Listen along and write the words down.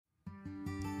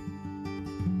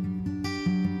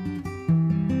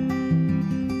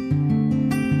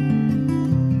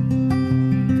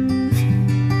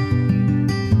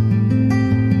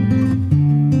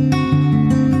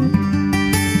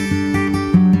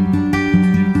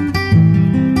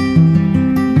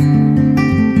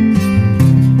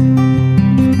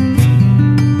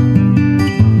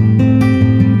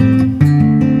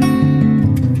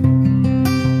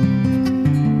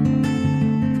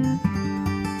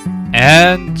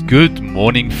And good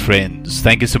morning, friends.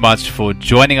 Thank you so much for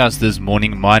joining us this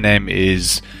morning. My name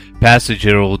is Pastor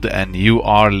Gerald, and you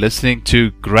are listening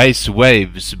to Grace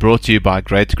Waves, brought to you by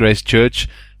Great Grace Church,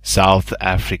 South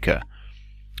Africa.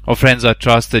 Well, friends, I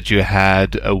trust that you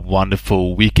had a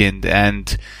wonderful weekend,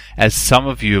 and as some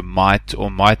of you might or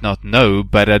might not know,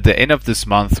 but at the end of this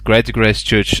month, Great Grace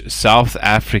Church, South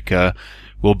Africa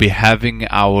will be having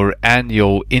our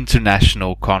annual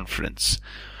international conference.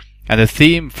 And the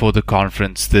theme for the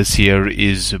conference this year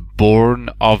is Born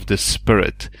of the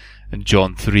Spirit, in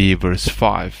John 3 verse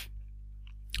 5.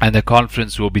 And the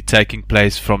conference will be taking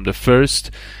place from the 1st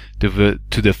to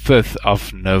the 5th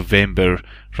of November,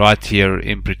 right here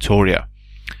in Pretoria.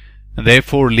 And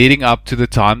therefore, leading up to the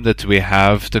time that we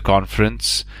have the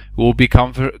conference, we'll be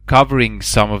covering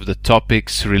some of the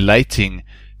topics relating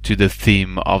to the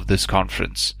theme of this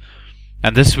conference.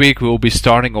 And this week we'll be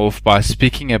starting off by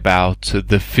speaking about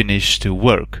the finished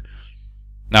work.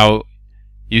 Now,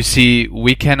 you see,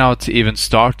 we cannot even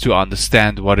start to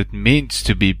understand what it means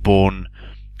to be born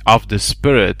of the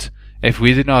Spirit if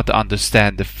we do not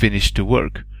understand the finished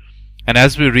work. And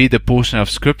as we read a portion of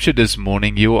Scripture this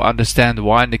morning, you will understand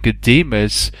why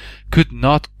Nicodemus could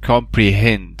not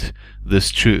comprehend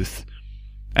this truth.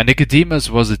 And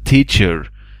Nicodemus was a teacher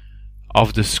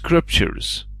of the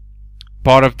Scriptures,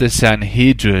 part of the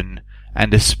Sanhedrin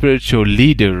and a spiritual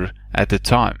leader at the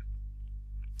time.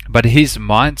 But his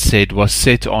mindset was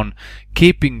set on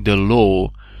keeping the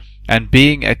law and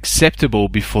being acceptable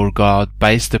before God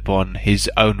based upon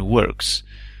his own works.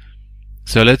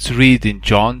 So let's read in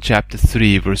John chapter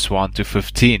 3 verse 1 to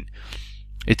 15.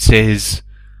 It says,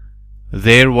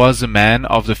 "There was a man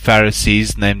of the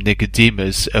Pharisees named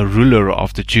Nicodemus, a ruler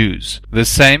of the Jews. The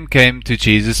same came to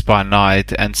Jesus by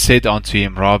night and said unto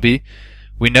him, Rabbi,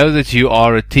 we know that you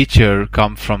are a teacher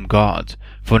come from God,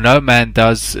 for no man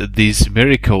does these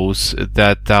miracles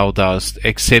that thou dost,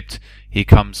 except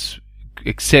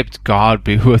God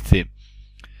be with him.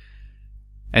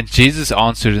 And Jesus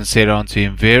answered and said unto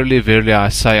him, Verily, verily, I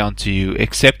say unto you,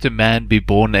 except a man be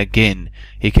born again,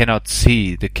 he cannot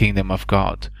see the kingdom of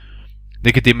God.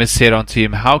 Nicodemus said unto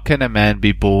him, How can a man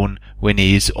be born when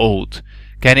he is old?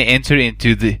 Can he enter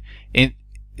into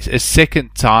a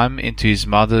second time into his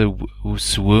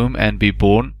mother's womb and be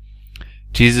born?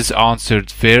 Jesus answered,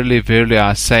 Verily, verily,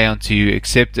 I say unto you,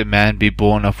 except a man be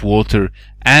born of water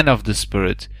and of the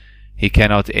Spirit, he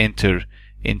cannot enter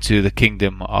into the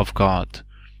kingdom of God.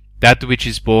 That which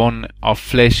is born of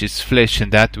flesh is flesh,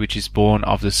 and that which is born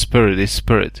of the Spirit is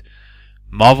spirit.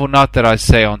 Marvel not that I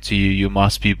say unto you, you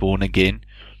must be born again.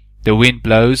 The wind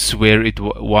blows where it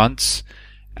wants,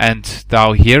 and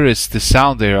thou hearest the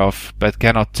sound thereof, but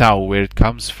cannot tell where it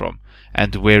comes from,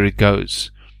 and where it goes.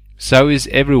 So is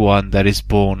everyone that is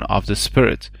born of the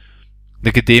Spirit.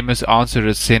 Nicodemus answered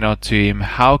and said unto him,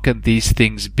 How can these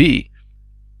things be?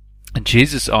 And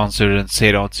Jesus answered and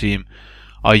said unto him,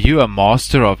 Are you a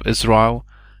master of Israel,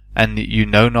 and you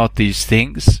know not these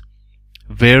things?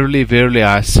 Verily, verily,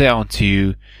 I say unto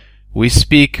you, we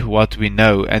speak what we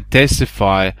know, and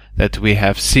testify that we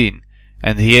have seen,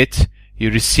 and yet you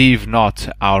receive not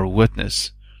our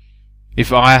witness.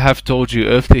 If I have told you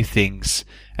earthly things,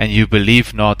 and you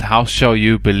believe not, how shall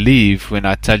you believe when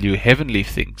I tell you heavenly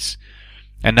things?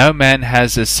 And no man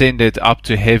has ascended up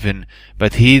to heaven,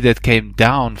 but he that came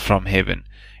down from heaven,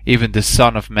 even the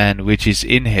Son of Man which is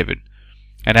in heaven.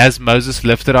 And as Moses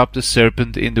lifted up the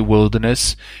serpent in the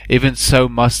wilderness, even so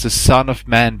must the Son of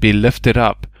Man be lifted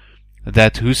up,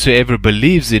 that whosoever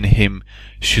believes in him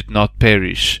should not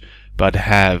perish, but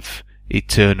have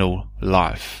eternal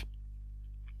life."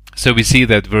 So we see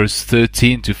that verse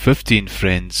 13 to 15,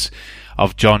 friends,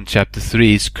 of John chapter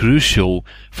 3 is crucial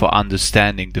for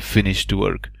understanding the finished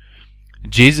work.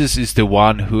 Jesus is the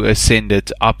one who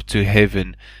ascended up to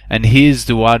heaven, and he is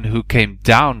the one who came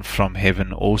down from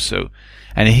heaven also,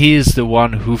 and he is the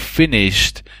one who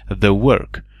finished the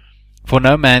work. For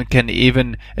no man can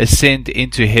even ascend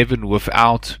into heaven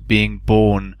without being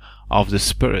born of the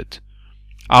Spirit.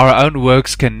 Our own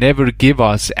works can never give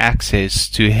us access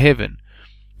to heaven,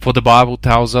 for the Bible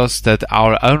tells us that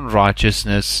our own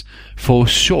righteousness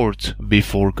falls short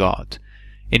before God.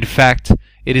 In fact,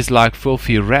 it is like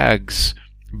filthy rags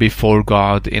before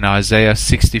God. In Isaiah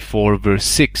 64 verse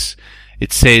 6,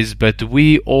 it says, But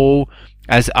we all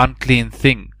as unclean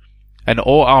thing, and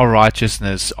all our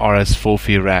righteousness are as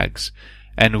filthy rags,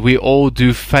 and we all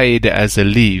do fade as a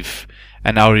leaf,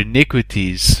 and our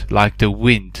iniquities like the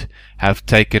wind have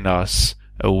taken us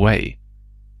away.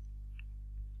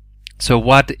 So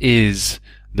what is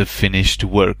the finished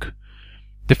work?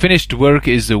 The finished work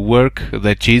is the work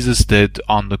that Jesus did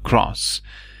on the cross.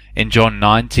 In John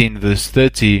 19 verse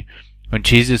 30, When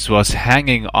Jesus was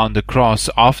hanging on the cross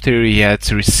after he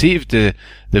had received the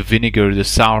vinegar, the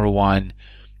sour wine,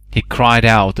 he cried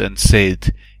out and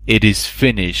said, "It is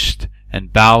finished,"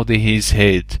 and bowed his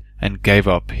head and gave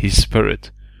up his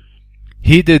spirit.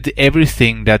 He did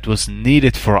everything that was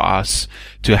needed for us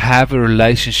to have a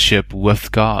relationship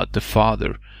with God the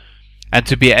Father, and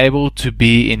to be able to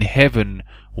be in heaven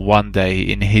one day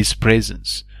in His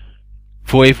presence.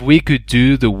 For if we could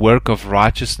do the work of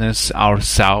righteousness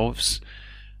ourselves,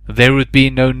 there would be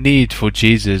no need for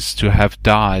Jesus to have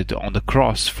died on the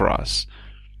cross for us.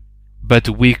 But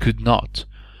we could not,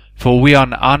 for we are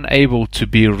unable to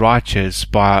be righteous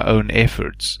by our own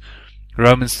efforts.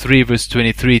 Romans 3 verse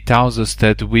 23 tells us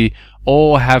that we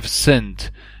all have sinned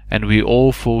and we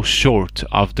all fall short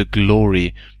of the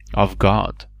glory of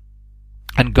God.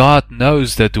 And God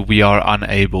knows that we are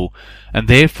unable, and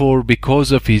therefore,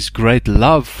 because of His great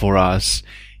love for us,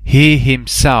 He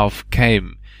Himself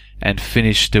came and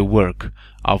finished the work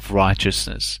of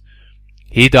righteousness.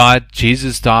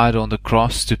 Jesus died on the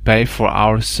cross to pay for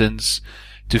our sins,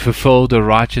 to fulfill the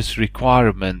righteous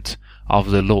requirement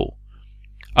of the law,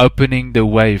 opening the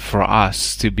way for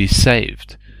us to be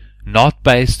saved, not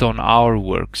based on our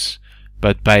works,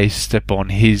 but based upon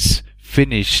His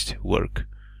finished work.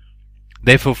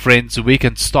 Therefore, friends, we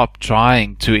can stop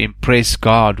trying to impress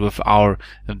God with our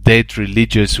dead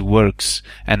religious works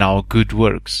and our good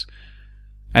works.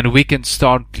 And we can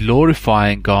start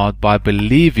glorifying God by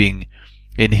believing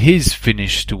in His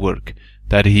finished work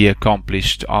that He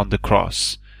accomplished on the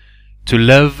cross. To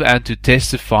live and to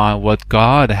testify what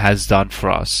God has done for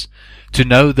us. To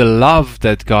know the love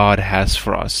that God has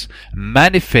for us,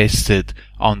 manifested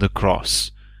on the cross.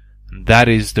 That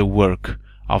is the work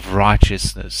of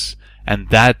righteousness. And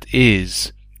that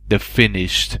is the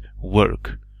finished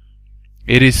work.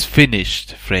 It is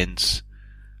finished, friends.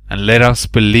 And let us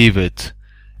believe it,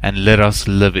 and let us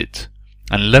live it,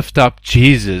 and lift up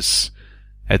Jesus,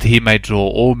 that He may draw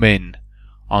all men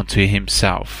unto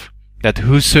Himself, that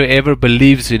whosoever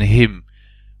believes in Him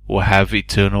will have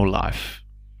eternal life.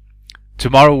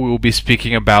 Tomorrow we will be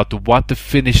speaking about what the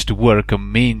finished work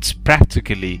means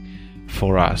practically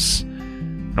for us.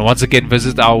 And once again,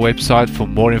 visit our website for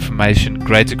more information,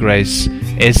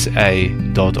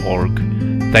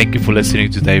 greatergracesa.org. Thank you for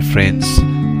listening today, friends.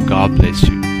 God bless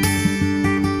you.